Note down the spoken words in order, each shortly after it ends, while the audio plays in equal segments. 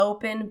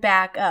open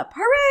back up.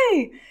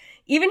 Hooray!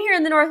 Even here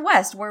in the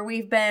Northwest, where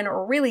we've been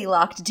really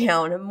locked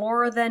down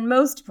more than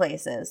most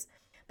places.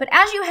 But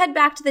as you head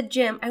back to the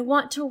gym, I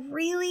want to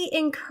really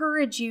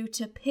encourage you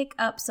to pick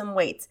up some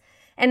weights.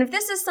 And if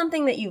this is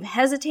something that you've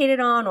hesitated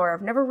on or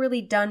have never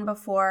really done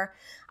before,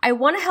 I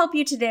want to help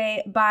you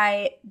today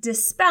by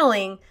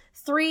dispelling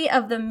 3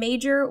 of the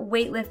major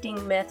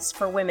weightlifting myths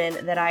for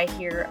women that I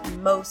hear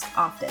most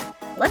often.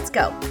 Let's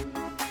go.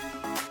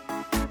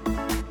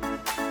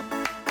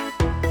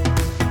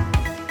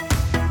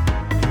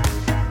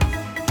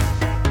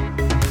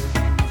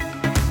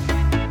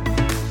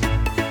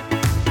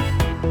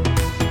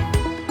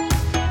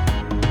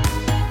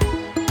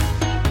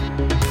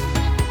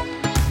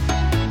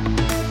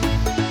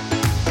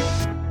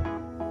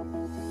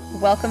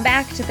 Welcome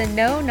back to the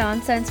No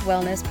Nonsense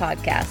Wellness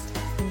Podcast,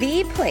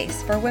 the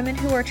place for women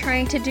who are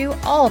trying to do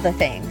all the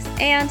things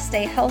and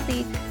stay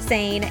healthy,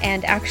 sane,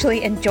 and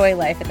actually enjoy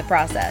life in the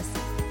process.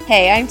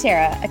 Hey, I'm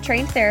Tara, a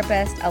trained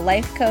therapist, a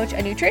life coach,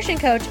 a nutrition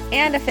coach,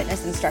 and a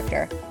fitness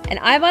instructor. And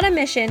I'm on a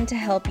mission to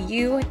help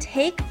you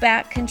take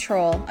back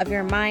control of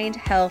your mind,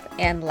 health,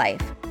 and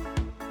life.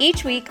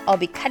 Each week, I'll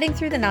be cutting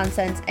through the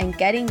nonsense and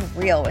getting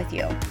real with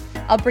you.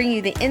 I'll bring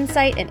you the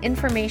insight and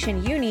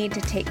information you need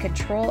to take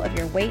control of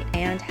your weight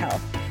and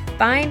health,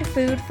 find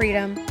food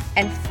freedom,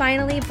 and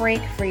finally break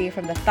free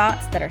from the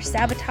thoughts that are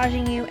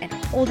sabotaging you and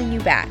holding you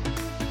back.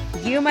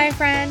 You, my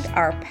friend,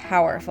 are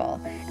powerful,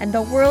 and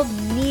the world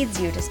needs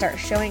you to start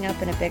showing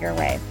up in a bigger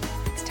way.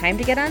 It's time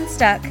to get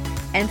unstuck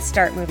and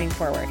start moving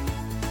forward.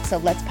 So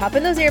let's pop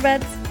in those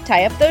earbuds,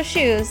 tie up those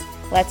shoes,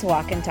 let's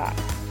walk and talk.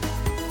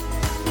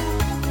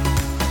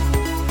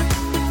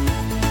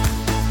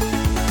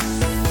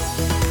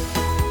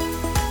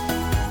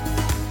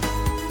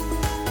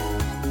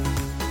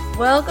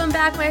 Welcome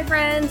back, my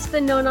friends, to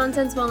the No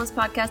Nonsense Wellness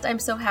Podcast. I'm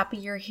so happy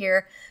you're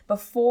here.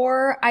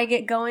 Before I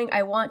get going,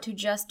 I want to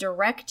just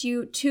direct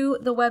you to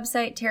the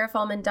website,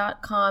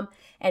 tarafellman.com,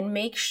 and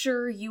make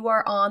sure you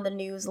are on the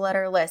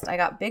newsletter list. I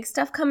got big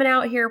stuff coming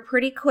out here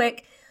pretty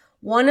quick.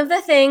 One of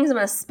the things, I'm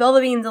going to spill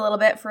the beans a little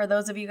bit for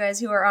those of you guys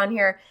who are on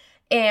here,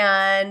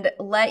 and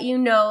let you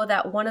know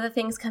that one of the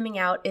things coming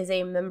out is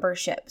a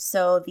membership.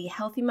 So the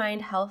Healthy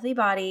Mind, Healthy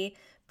Body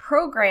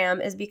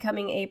program is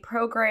becoming a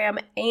program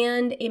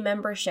and a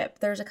membership.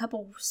 There's a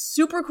couple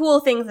super cool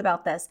things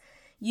about this.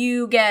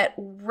 You get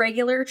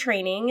regular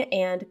training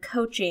and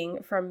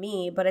coaching from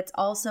me, but it's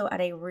also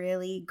at a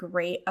really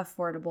great,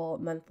 affordable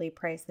monthly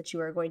price that you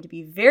are going to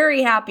be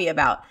very happy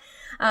about.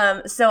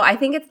 So I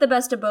think it's the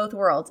best of both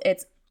worlds.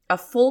 It's a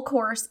full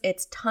course,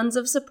 it's tons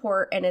of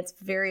support, and it's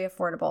very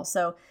affordable.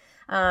 So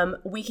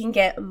we can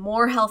get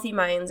more healthy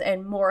minds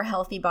and more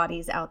healthy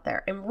bodies out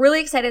there. I'm really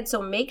excited, so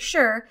make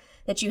sure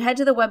that you head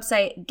to the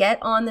website, get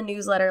on the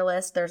newsletter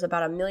list. There's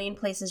about 1 million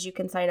places you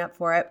can sign up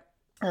for it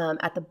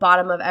at the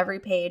bottom of every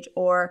page,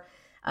 or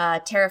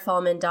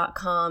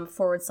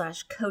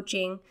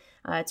tarafellman.com/coaching.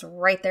 It's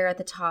right there at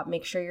the top.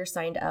 Make sure you're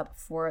signed up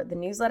for the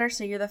newsletter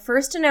so you're the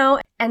first to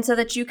know, and so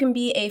that you can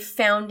be a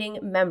founding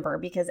member,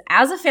 because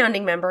as a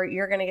founding member,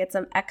 you're going to get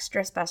some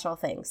extra special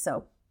things.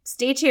 So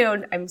stay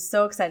tuned. I'm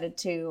so excited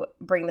to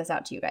bring this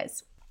out to you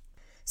guys.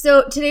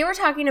 So today we're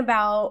talking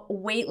about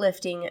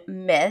weightlifting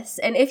myths.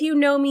 And if you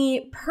know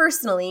me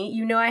personally,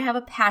 you know I have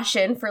a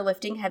passion for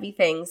lifting heavy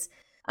things.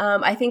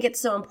 I think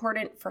it's so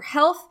important for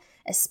health,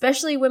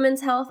 especially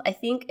women's health. I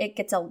think it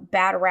gets a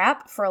bad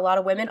rap for a lot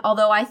of women,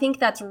 although I think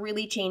that's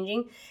really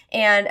changing.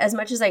 And as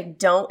much as I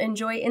don't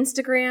enjoy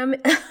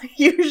Instagram,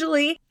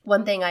 usually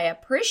one thing I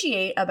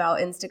appreciate about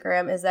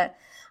Instagram is that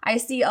I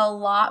see a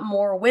lot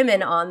more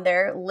women on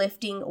there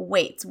lifting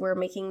weights. We're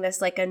making this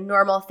like a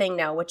normal thing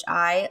now, which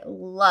I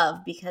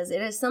love, because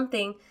it is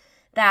something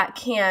that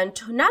can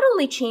not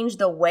only change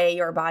the way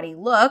your body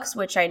looks,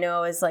 which I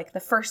know is like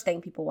the first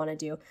thing people want to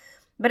do,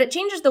 but it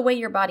changes the way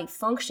your body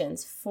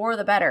functions for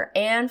the better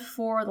and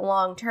for the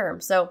long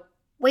term. So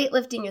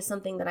weightlifting is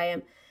something that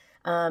I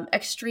am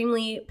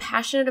extremely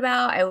passionate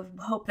about. I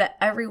hope that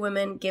every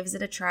woman gives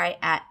it a try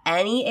at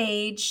any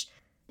age.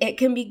 It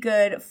can be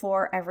good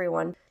for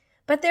everyone.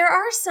 But there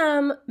are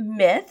some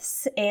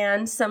myths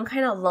and some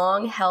kind of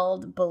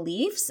long-held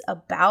beliefs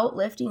about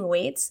lifting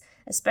weights,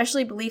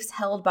 especially beliefs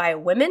held by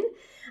women,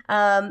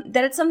 that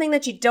it's something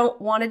that you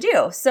don't want to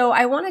do. So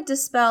I want to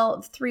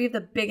dispel 3 of the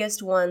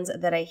biggest ones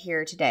that I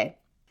hear today.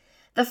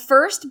 The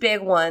first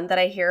big one that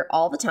I hear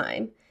all the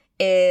time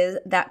is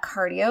that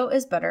cardio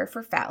is better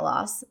for fat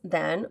loss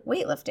than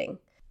weightlifting.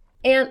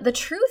 And the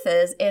truth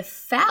is, if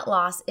fat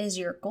loss is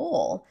your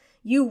goal,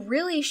 you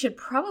really should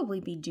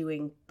probably be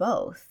doing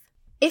both.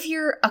 If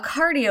you're a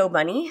cardio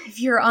bunny, if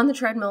you're on the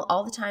treadmill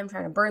all the time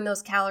trying to burn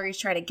those calories,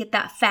 trying to get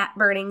that fat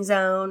burning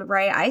zone,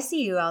 right? I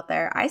see you out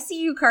there. I see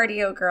you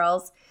cardio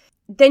girls.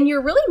 Then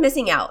you're really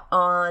missing out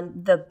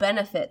on the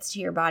benefits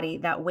to your body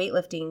that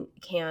weightlifting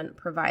can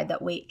provide,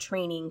 that weight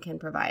training can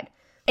provide.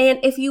 And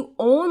if you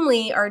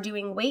only are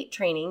doing weight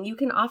training, you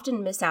can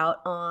often miss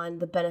out on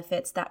the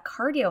benefits that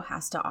cardio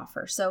has to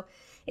offer. So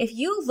if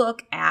you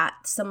look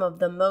at some of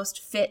the most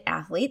fit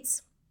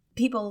athletes,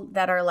 people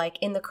that are like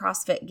in the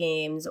CrossFit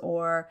games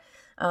or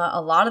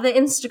A lot of the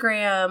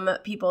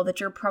Instagram people that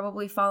you're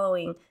probably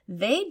following,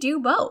 they do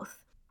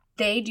both.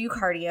 They do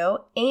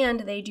cardio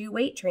and they do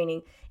weight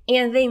training.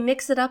 And they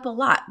mix it up a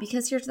lot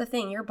because here's the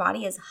thing, your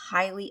body is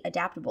highly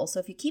adaptable. So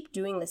if you keep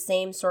doing the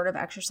same sort of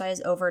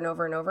exercise over and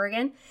over and over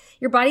again,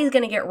 your body is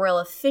going to get real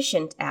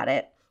efficient at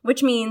it,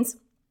 which means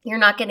you're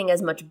not getting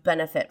as much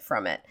benefit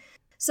from it.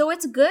 So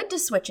it's good to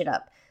switch it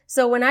up.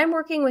 So when I'm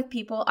working with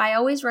people, I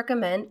always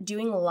recommend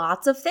doing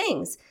lots of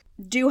things.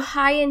 Do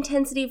high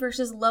intensity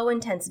versus low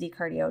intensity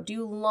cardio.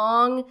 Do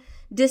long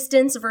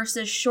distance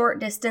versus short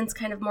distance,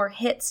 kind of more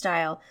HIIT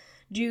style.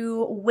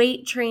 Do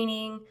weight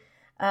training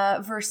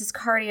versus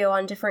cardio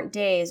on different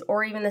days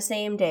or even the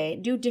same day.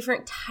 Do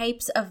different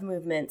types of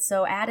movements.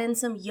 So add in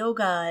some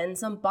yoga and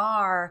some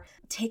bar,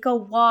 take a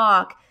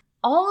walk.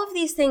 All of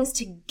these things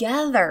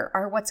together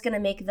are what's going to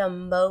make the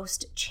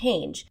most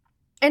change.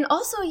 And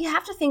also you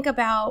have to think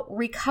about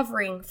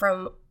recovering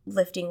from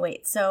lifting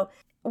weights. So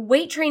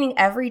weight training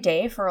every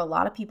day for a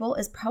lot of people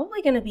is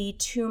probably going to be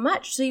too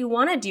much. So you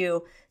want to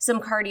do some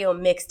cardio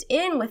mixed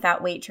in with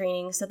that weight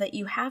training so that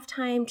you have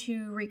time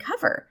to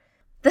recover.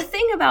 The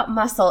thing about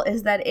muscle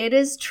is that it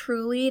is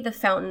truly the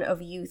fountain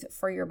of youth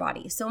for your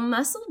body. So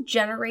muscle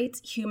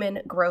generates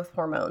human growth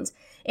hormones.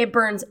 It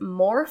burns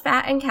more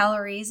fat and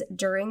calories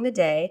during the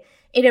day.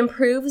 It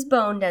improves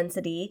bone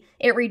density.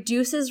 It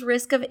reduces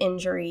risk of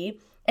injury.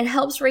 It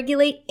helps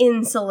regulate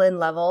insulin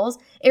levels.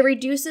 It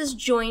reduces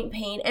joint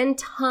pain and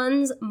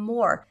tons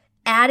more.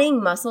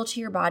 Adding muscle to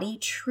your body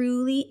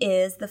truly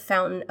is the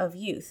fountain of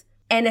youth.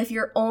 And if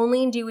you're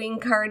only doing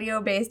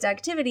cardio-based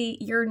activity,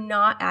 you're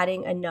not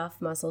adding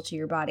enough muscle to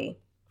your body.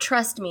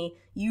 Trust me,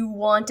 you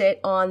want it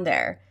on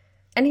there.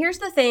 And here's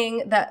the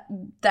thing that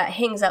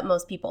hangs up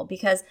most people,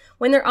 because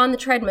when they're on the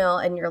treadmill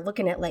and you're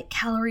looking at like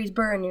calories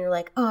burned, and you're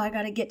like, oh, I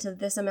got to get to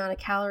this amount of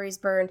calories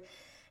burned.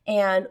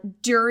 And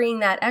during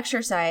that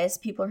exercise,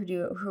 people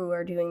who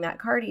are doing that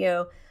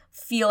cardio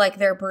feel like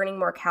they're burning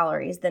more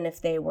calories than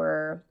if they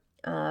were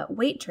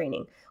weight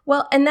training.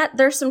 Well, and that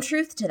there's some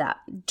truth to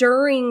that.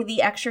 During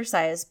the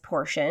exercise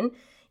portion,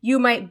 you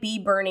might be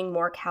burning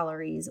more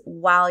calories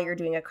while you're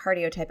doing a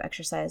cardio type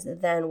exercise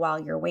than while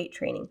you're weight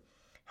training.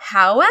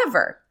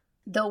 However,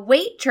 the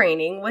weight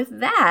training with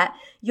that,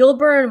 you'll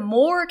burn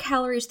more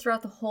calories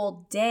throughout the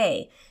whole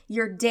day.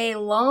 Your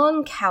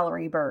day-long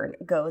calorie burn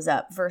goes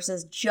up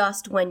versus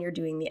just when you're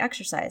doing the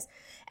exercise.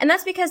 And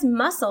that's because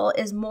muscle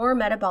is more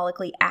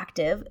metabolically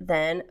active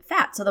than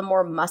fat. So the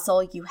more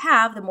muscle you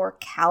have, the more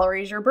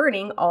calories you're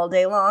burning all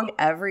day long,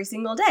 every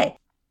single day.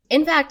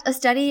 In fact, a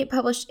study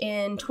published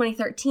in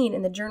 2013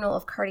 in the Journal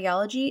of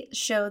Cardiology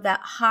showed that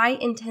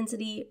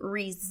high-intensity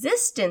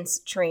resistance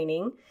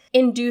training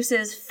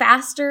induces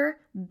faster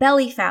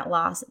belly fat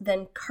loss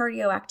than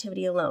cardio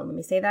activity alone. Let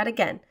me say that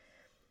again.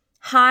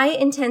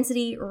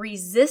 High-intensity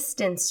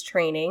resistance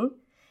training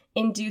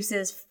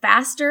induces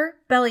faster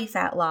belly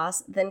fat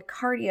loss than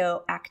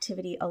cardio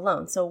activity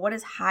alone. So what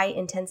is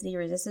high-intensity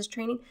resistance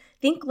training?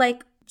 Think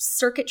like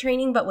circuit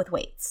training, but with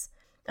weights.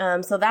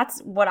 So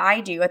that's what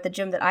I do at the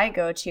gym that I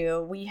go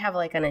to. We have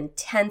like an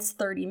intense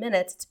 30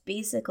 minutes. It's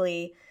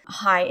basically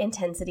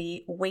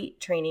high-intensity weight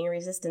training,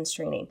 resistance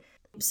training.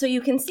 So you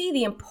can see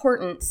the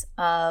importance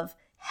of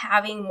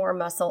having more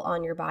muscle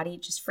on your body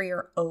just for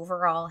your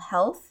overall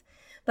health.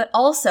 But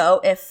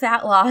also, if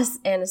fat loss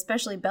and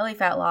especially belly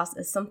fat loss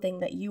is something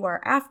that you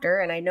are after,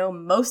 and I know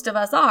most of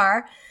us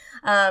are,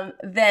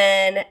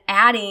 then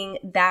adding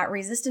that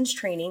resistance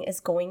training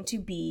is going to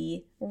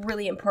be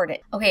really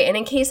important. Okay, and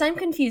in case I'm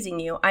confusing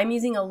you, I'm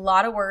using a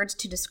lot of words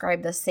to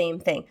describe the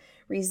same thing.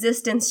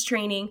 Resistance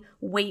training,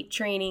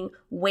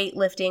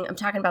 weightlifting, I'm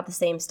talking about the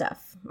same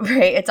stuff,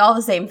 right? It's all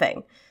the same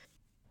thing.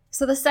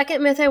 So the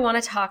second myth I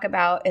want to talk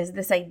about is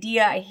this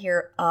idea I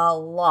hear a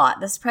lot.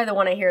 This is probably the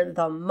one I hear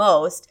the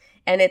most,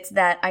 and it's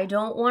that I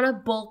don't want to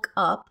bulk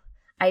up,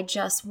 I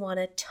just want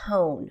to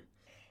tone.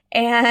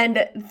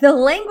 And the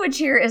language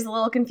here is a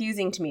little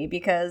confusing to me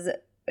because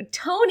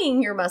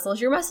toning your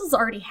muscles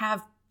already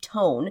have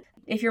tone.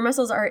 If your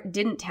muscles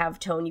didn't have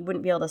tone, you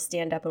wouldn't be able to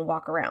stand up and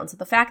walk around. So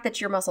the fact that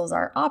your muscles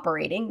are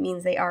operating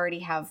means they already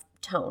have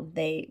tone.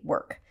 They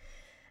work.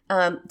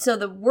 So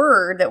the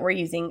word that we're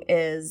using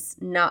is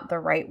not the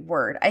right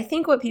word. I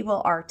think what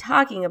people are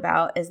talking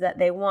about is that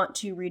they want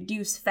to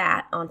reduce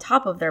fat on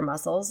top of their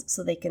muscles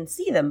so they can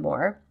see them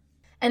more,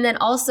 and then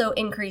also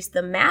increase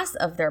the mass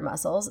of their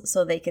muscles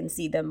so they can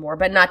see them more,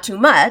 but not too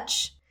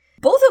much.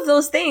 Both of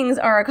those things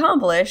are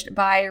accomplished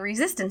by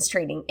resistance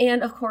training.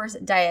 And of course,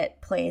 diet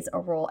plays a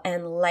role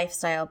and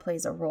lifestyle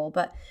plays a role.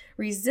 But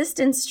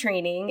resistance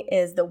training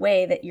is the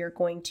way that you're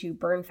going to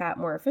burn fat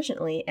more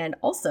efficiently and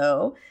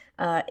also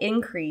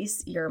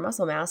increase your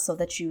muscle mass so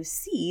that you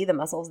see the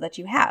muscles that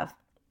you have.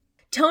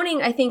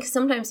 Toning, I think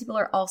sometimes people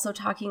are also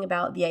talking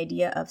about the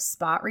idea of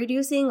spot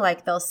reducing.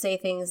 Like they'll say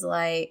things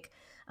like,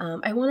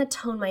 I want to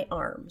tone my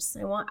arms.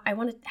 I want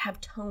to have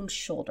toned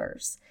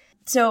shoulders.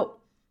 So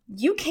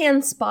you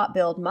can spot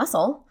build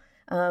muscle.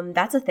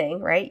 That's a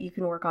thing, right? You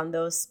can work on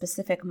those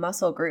specific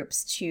muscle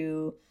groups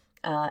to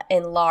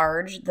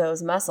enlarge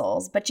those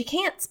muscles, but you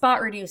can't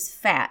spot reduce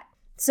fat.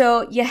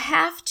 So you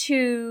have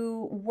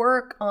to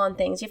work on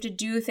things. You have to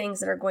do things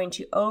that are going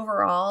to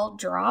overall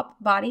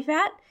drop body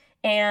fat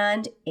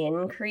and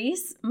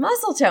increase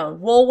muscle tone.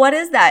 Well, what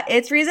is that?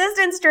 It's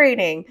resistance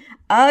training.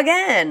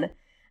 Again,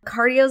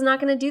 cardio is not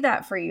going to do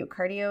that for you.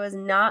 Cardio is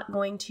not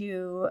going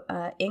to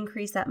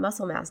increase that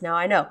muscle mass. Now,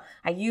 I know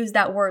I use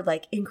that word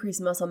like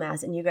increase muscle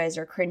mass and you guys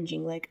are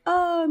cringing like,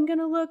 oh, I'm going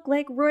to look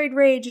like roid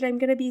rage and I'm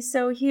going to be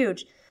so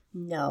huge.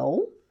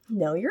 No,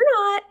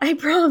 you're not. I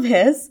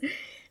promise.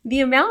 The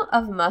amount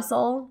of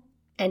muscle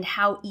and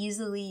how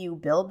easily you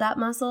build that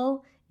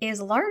muscle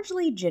is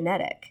largely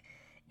genetic.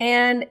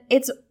 And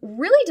it's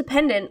really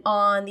dependent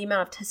on the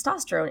amount of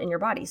testosterone in your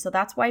body. So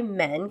that's why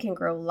men can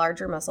grow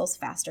larger muscles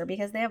faster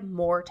because they have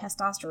more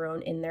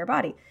testosterone in their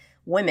body.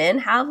 Women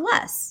have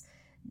less.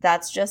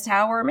 That's just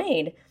how we're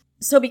made.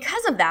 So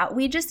because of that,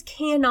 we just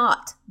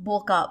cannot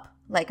bulk up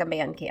like a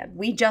man can.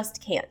 We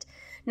just can't.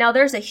 Now,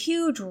 there's a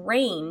huge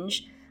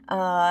range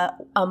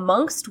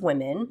amongst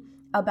women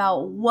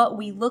about what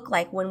we look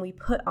like when we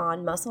put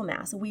on muscle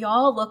mass. We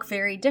all look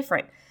very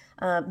different.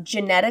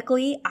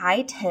 Genetically,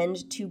 I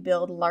tend to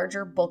build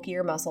larger,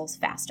 bulkier muscles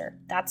faster.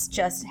 That's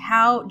just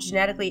how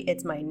genetically,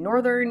 it's my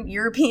Northern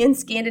European,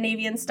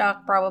 Scandinavian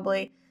stock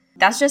probably.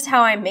 That's just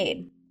how I'm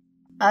made.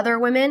 Other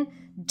women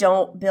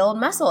don't build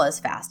muscle as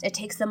fast. It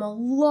takes them a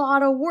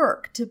lot of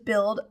work to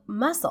build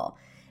muscle.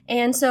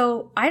 And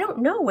so I don't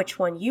know which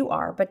one you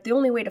are, but the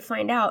only way to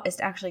find out is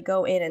to actually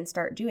go in and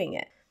start doing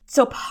it.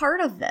 So part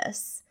of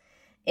this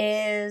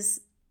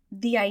is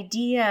the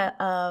idea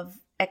of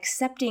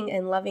accepting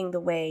and loving the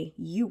way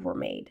you were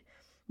made,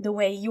 the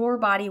way your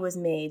body was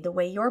made, the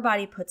way your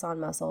body puts on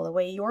muscle, the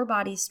way your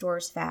body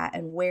stores fat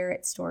and where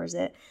it stores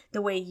it,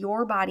 the way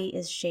your body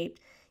is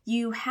shaped.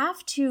 You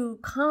have to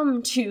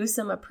come to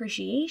some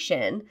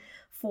appreciation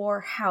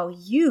for how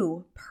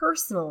you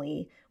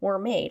personally were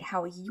made,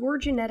 how your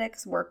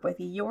genetics work with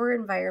your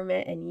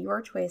environment and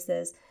your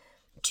choices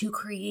to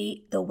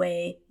create the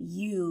way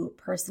you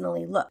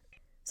personally look.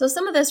 So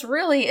some of this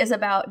really is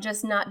about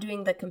just not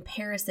doing the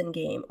comparison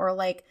game or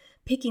like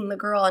picking the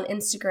girl on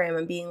Instagram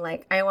and being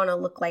like, I want to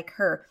look like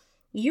her.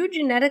 You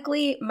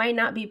genetically might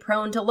not be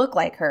prone to look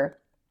like her.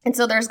 And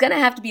so there's going to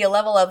have to be a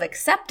level of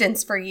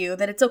acceptance for you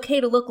that it's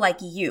okay to look like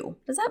you.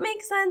 Does that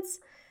make sense?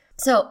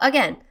 So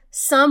again,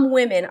 some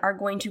women are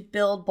going to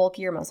build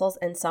bulkier muscles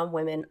and some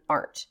women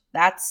aren't.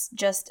 That's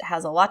just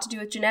has a lot to do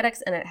with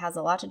genetics and it has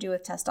a lot to do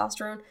with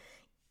testosterone.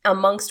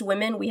 Amongst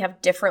women, we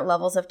have different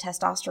levels of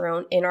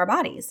testosterone in our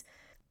bodies.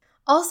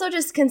 Also,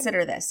 just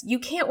consider this. You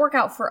can't work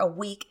out for a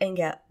week and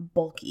get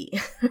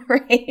bulky,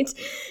 right?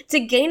 To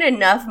gain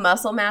enough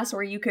muscle mass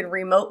where you could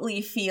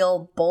remotely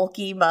feel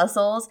bulky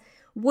muscles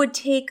would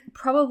take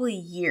probably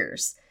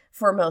years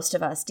for most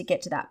of us to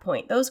get to that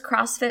point. Those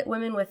CrossFit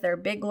women with their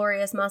big,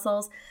 glorious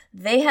muscles,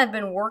 they have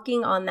been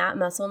working on that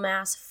muscle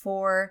mass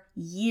for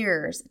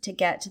years to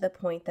get to the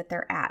point that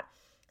they're at.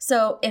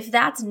 So if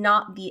that's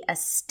not the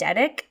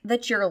aesthetic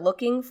that you're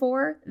looking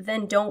for,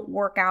 then don't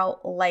work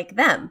out like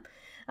them.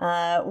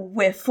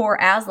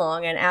 For as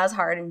long and as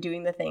hard and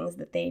doing the things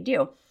that they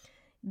do.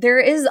 There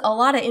is a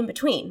lot of in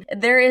between.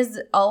 There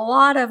is a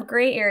lot of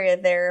gray area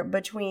there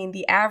between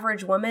the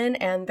average woman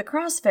and the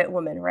CrossFit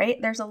woman,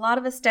 right? There's a lot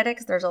of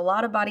aesthetics. There's a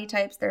lot of body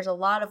types. There's a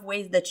lot of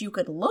ways that you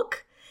could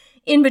look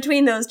in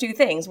between those two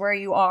things, where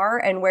you are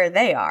and where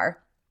they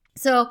are.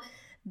 So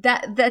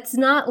that's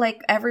not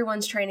like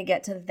everyone's trying to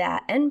get to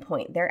that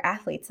endpoint. They're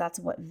athletes. That's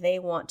what they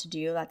want to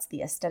do. That's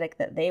the aesthetic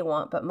that they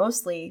want. But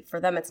mostly for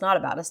them, it's not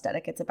about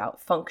aesthetic. It's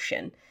about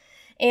function.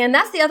 And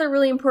that's the other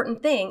really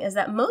important thing is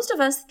that most of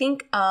us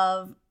think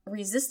of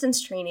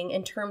resistance training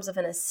in terms of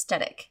an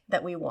aesthetic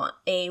that we want,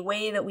 a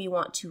way that we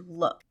want to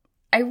look.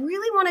 I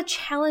really want to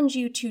challenge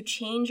you to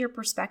change your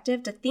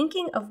perspective to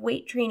thinking of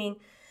weight training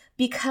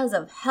because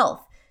of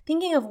health,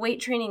 thinking of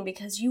weight training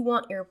because you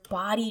want your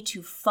body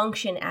to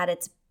function at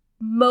its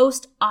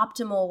most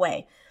optimal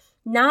way,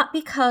 not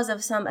because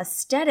of some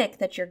aesthetic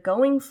that you're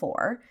going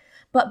for,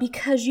 but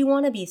because you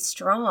want to be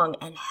strong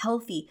and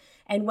healthy.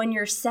 And when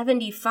you're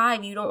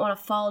 75, you don't want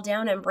to fall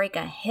down and break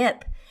a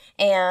hip.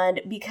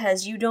 And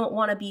because you don't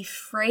want to be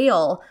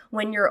frail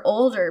when you're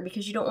older,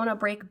 because you don't want to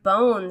break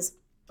bones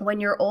when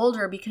you're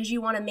older, because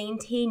you want to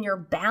maintain your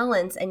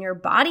balance and your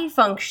body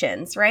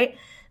functions, right?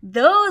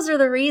 Those are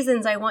the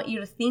reasons I want you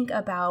to think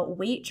about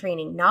weight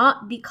training,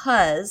 not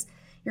because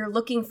you're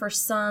looking for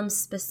some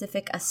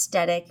specific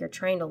aesthetic. You're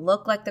trying to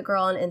look like the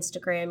girl on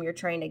Instagram. You're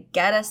trying to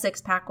get a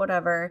six-pack,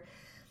 whatever.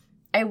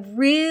 I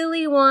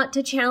really want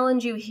to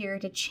challenge you here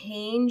to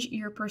change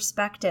your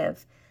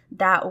perspective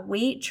that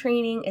weight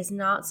training is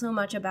not so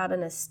much about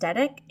an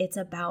aesthetic. It's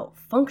about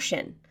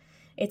function.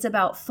 It's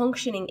about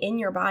functioning in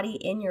your body,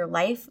 in your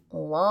life,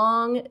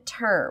 long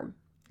term,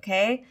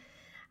 okay?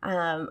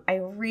 I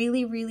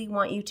really, really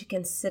want you to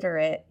consider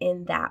it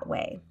in that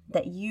way,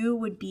 that you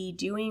would be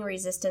doing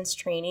resistance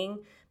training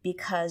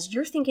because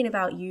you're thinking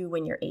about you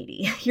when you're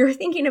 80. You're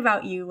thinking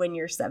about you when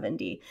you're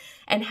 70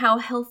 and how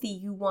healthy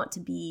you want to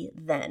be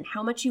then,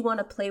 how much you want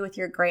to play with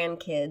your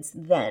grandkids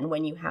then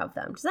when you have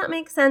them. Does that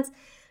make sense?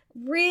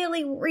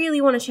 Really, really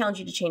want to challenge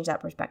you to change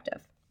that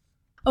perspective.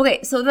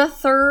 Okay, so the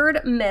third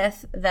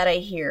myth that I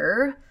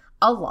hear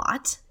a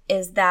lot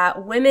is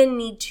that women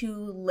need to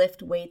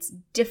lift weights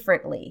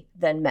differently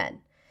than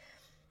men.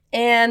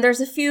 And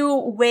there's a few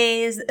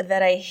ways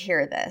that I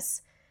hear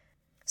this.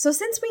 So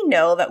since we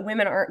know that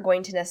women aren't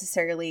going to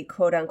necessarily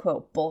quote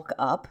unquote bulk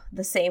up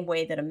the same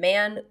way that a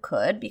man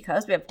could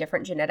because we have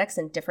different genetics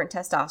and different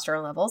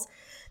testosterone levels,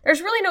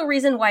 there's really no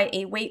reason why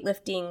a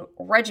weightlifting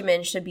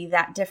regimen should be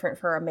that different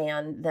for a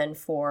man than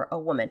for a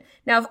woman.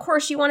 Now, of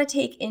course, you want to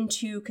take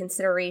into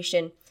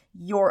consideration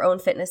your own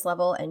fitness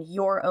level and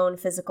your own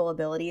physical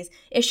abilities.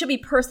 It should be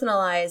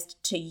personalized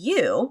to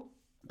you.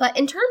 But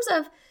in terms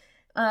of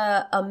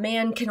a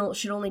man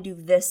should only do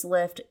this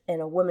lift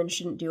and a woman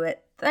shouldn't do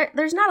it,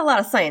 there's not a lot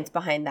of science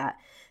behind that.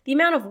 The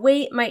amount of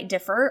weight might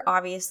differ,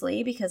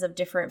 obviously, because of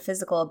different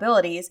physical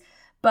abilities,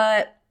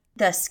 but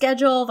the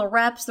schedule, the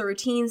reps, the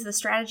routines, the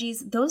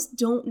strategies, those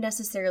don't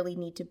necessarily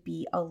need to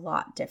be a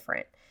lot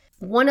different.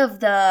 One of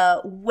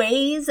the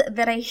ways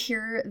that I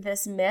hear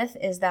this myth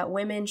is that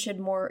women should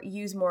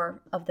use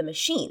more of the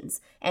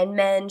machines and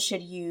men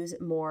should use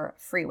more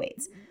free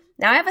weights.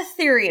 Now, I have a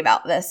theory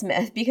about this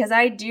myth because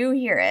I do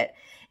hear it.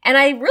 And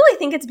I really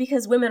think it's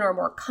because women are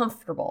more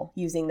comfortable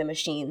using the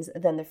machines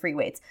than the free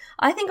weights.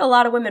 I think a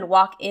lot of women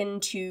walk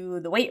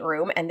into the weight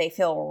room and they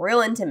feel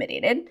real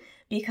intimidated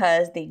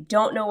because they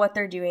don't know what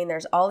they're doing.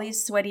 There's all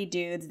these sweaty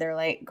dudes. They're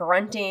like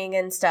grunting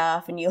and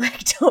stuff and you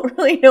don't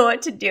really know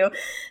what to do.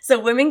 So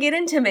women get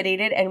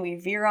intimidated and we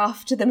veer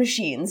off to the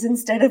machines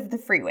instead of the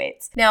free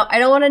weights. Now, I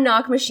don't want to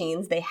knock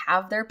machines. They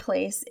have their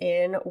place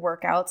in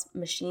workouts.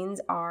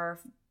 Machines are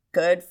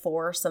good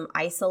for some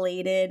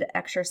isolated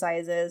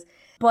exercises.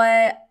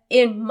 But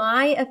in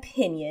my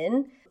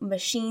opinion,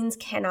 machines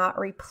cannot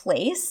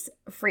replace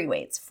free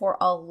weights for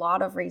a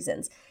lot of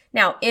reasons.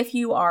 Now, if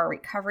you are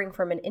recovering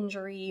from an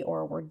injury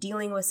or we're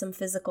dealing with some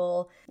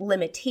physical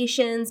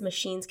limitations,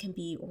 machines can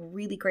be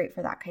really great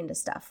for that kind of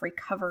stuff,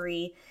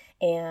 recovery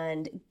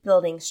and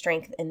building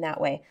strength in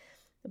that way.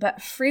 But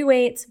free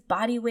weights,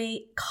 body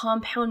weight,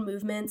 compound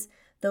movements,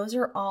 those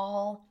are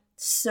all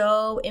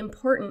so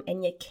important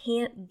and you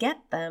can't get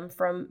them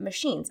from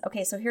machines.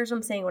 Okay, so here's what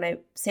I'm saying when I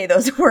say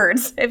those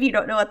words, if you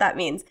don't know what that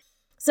means.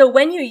 So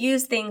when you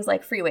use things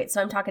like free weights,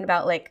 so I'm talking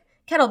about like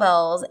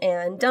kettlebells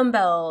and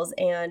dumbbells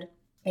and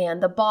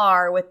the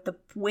bar with the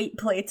weight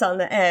plates on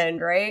the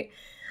end, right?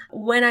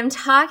 When I'm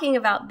talking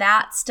about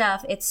that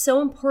stuff, it's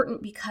so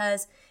important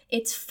because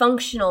it's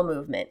functional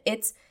movement.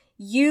 It's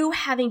you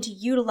having to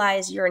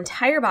utilize your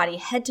entire body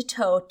head to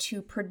toe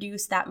to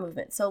produce that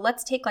movement. So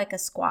let's take like a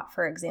squat,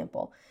 for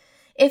example.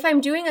 If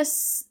I'm doing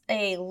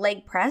a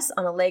leg press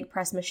on a leg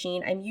press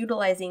machine, I'm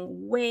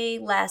utilizing way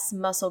less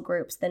muscle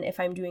groups than if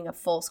I'm doing a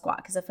full squat.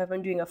 Because if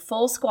I'm doing a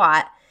full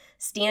squat,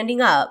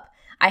 standing up,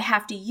 I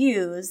have to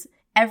use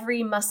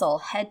every muscle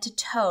head to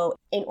toe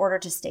in order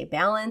to stay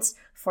balanced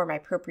for my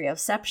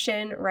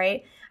proprioception,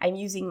 right? I'm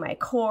using my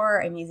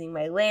core, I'm using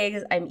my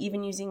legs, I'm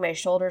even using my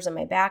shoulders and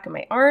my back and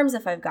my arms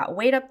if I've got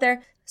weight up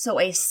there. So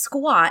a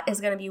squat is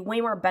going to be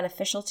way more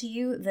beneficial to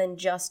you than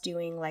just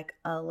doing like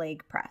a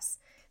leg press.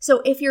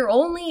 So if you're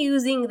only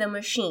using the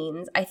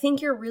machines, I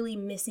think you're really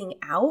missing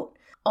out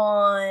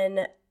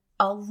on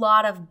a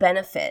lot of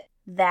benefit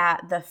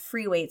that the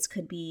free weights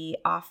could be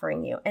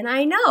offering you. And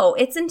I know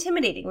it's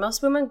intimidating.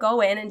 Most women go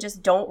in and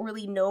just don't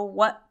really know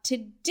what to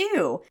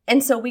do.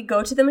 And so we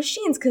go to the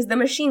machines because the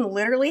machine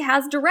literally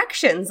has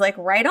directions like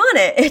right on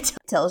it. It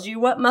tells you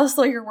what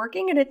muscle you're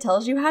working and it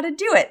tells you how to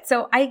do it.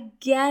 So I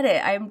get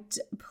it.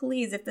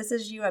 Please, if this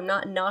is you, I'm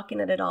not knocking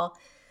it at all.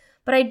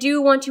 But I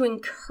do want to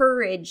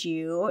encourage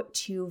you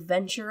to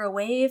venture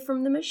away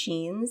from the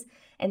machines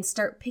and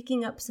start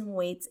picking up some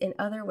weights in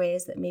other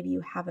ways that maybe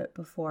you haven't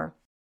before.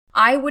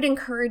 I would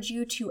encourage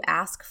you to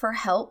ask for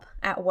help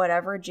at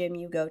whatever gym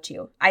you go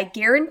to. I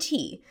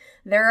guarantee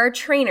there are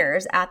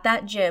trainers at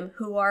that gym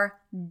who are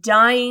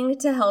dying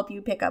to help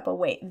you pick up a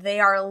weight. They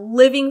are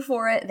living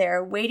for it.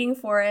 They're waiting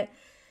for it.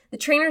 The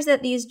trainers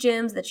at these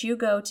gyms that you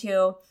go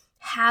to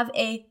have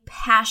a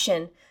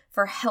passion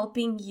for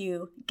helping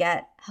you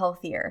get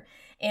healthier.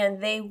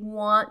 And they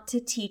want to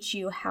teach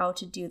you how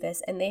to do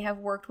this. And they have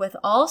worked with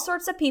all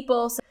sorts of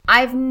people. So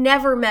I've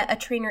never met a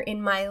trainer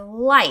in my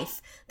life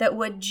that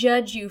would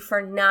judge you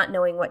for not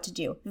knowing what to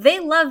do. They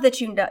love that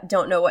you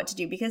don't know what to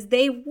do because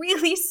they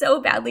really so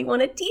badly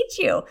want to teach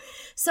you.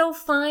 So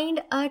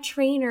find a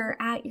trainer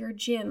at your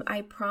gym.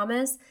 I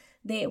promise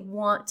they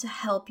want to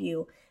help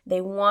you. They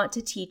want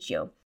to teach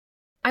you.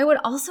 I would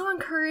also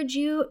encourage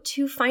you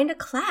to find a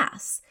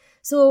class.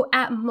 So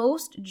at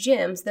most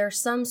gyms, there's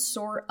some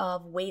sort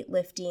of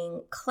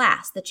weightlifting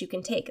class that you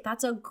can take.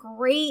 That's a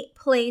great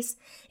place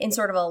in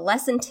sort of a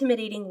less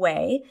intimidating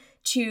way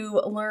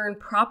to learn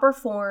proper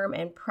form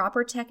and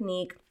proper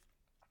technique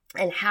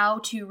and how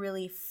to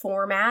really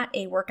format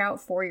a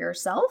workout for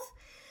yourself.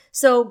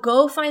 So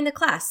go find the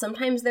class.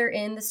 Sometimes they're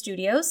in the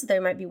studios.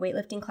 There might be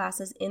weightlifting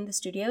classes in the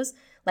studios,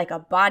 like a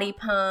body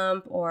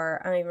pump,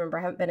 or I don't even remember.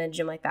 I haven't been in a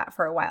gym like that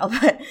for a while,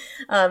 but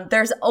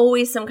there's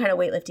always some kind of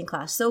weightlifting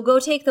class. So go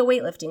take the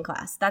weightlifting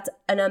class. That's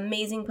an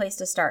amazing place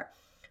to start.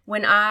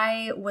 When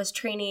I was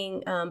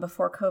training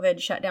before COVID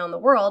shut down the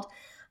world,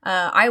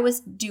 I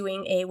was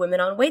doing a women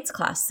on weights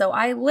class. So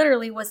I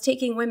literally was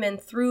taking women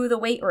through the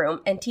weight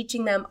room and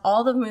teaching them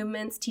all the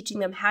movements, teaching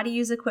them how to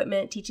use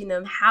equipment, teaching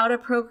them how to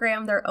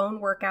program their own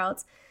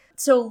workouts.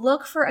 So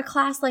look for a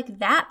class like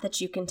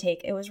that you can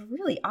take. It was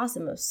really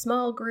awesome. It was a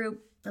small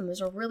group and it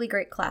was a really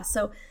great class.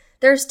 So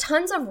there's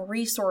tons of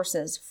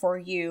resources for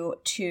you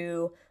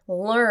to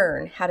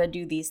learn how to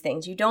do these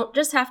things. You don't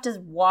just have to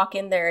walk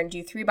in there and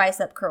do 3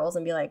 bicep curls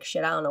and be like,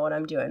 shit, I don't know what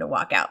I'm doing, to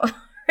walk out.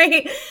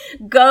 Right?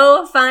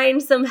 Go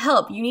find some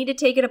help. You need to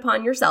take it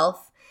upon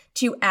yourself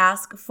to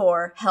ask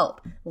for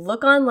help.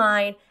 Look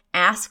online,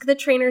 ask the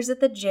trainers at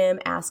the gym,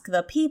 ask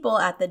the people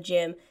at the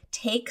gym,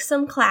 take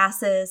some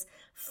classes,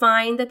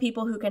 find the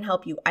people who can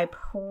help you. I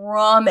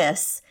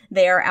promise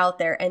they are out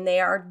there and they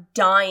are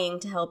dying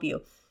to help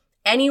you.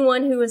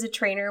 Anyone who is a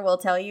trainer will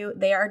tell you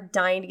they are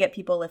dying to get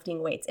people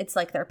lifting weights. It's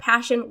like their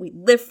passion. We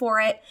live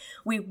for it.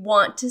 We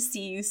want to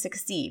see you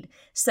succeed.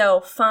 So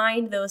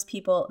find those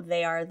people.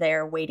 They are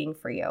there waiting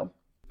for you.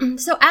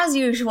 So as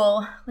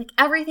usual, like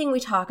everything we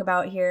talk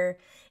about here,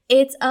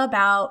 it's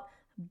about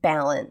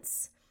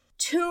balance.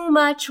 Too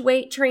much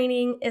weight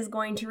training is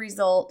going to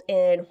result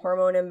in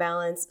hormone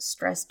imbalance,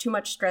 stress, too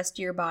much stress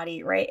to your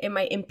body, right? It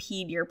might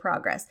impede your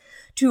progress.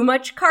 Too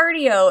much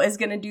cardio is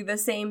going to do the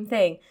same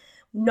thing.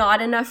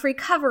 Not enough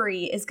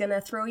recovery is going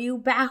to throw you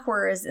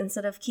backwards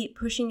instead of keep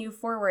pushing you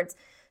forwards.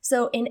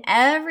 So in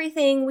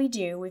everything we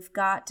do, we've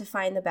got to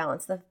find the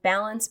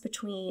balance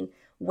between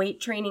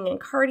weight training and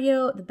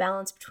cardio, the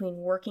balance between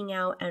working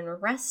out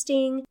and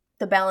resting,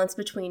 the balance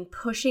between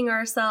pushing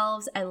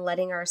ourselves and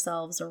letting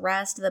ourselves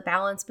rest, the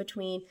balance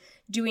between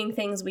doing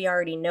things we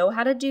already know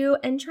how to do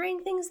and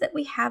trying things that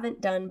we haven't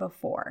done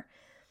before.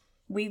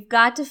 We've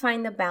got to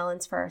find the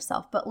balance for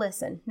ourselves. But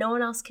listen, no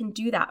one else can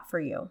do that for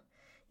you.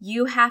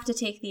 You have to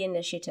take the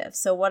initiative.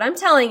 So what I'm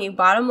telling you,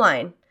 bottom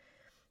line,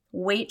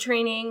 weight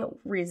training,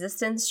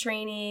 resistance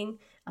training,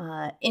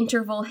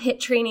 interval HIIT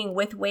training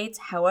with weights,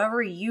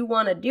 however you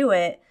want to do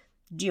it,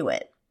 do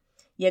it.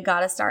 You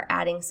got to start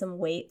adding some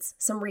weights,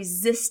 some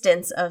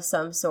resistance of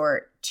some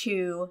sort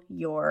to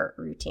your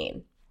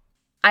routine.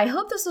 I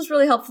hope this was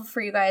really helpful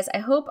for you guys. I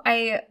hope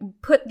I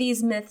put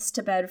these myths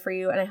to bed for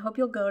you, and I hope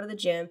you'll go to the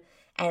gym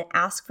and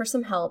ask for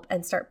some help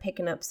and start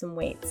picking up some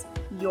weights.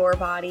 Your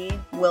body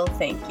will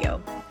thank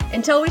you.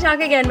 Until we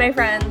talk again, my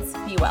friends,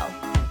 be well.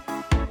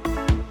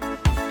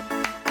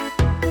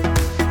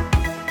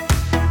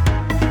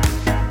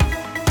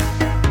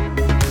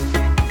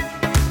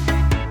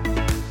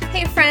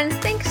 Hey friends,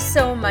 thanks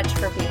so much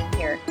for being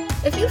here.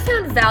 If you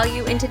found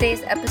value in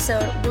today's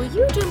episode, will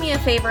you do me a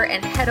favor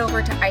and head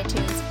over to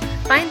iTunes,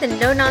 find the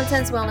No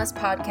Nonsense Wellness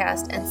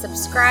Podcast, and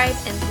subscribe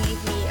and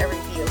leave me a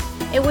review.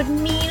 It would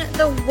mean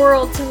the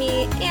world to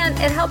me, and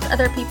it helps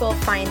other people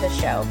find the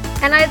show.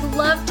 And I'd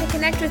love to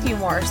connect with you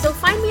more, so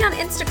find me on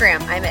Instagram.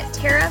 I'm at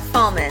Tara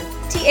Faulmann,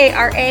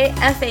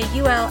 TaraFaulmann.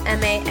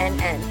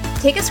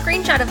 Take a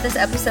screenshot of this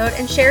episode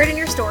and share it in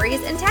your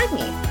stories and tag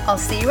me. I'll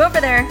see you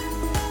over there.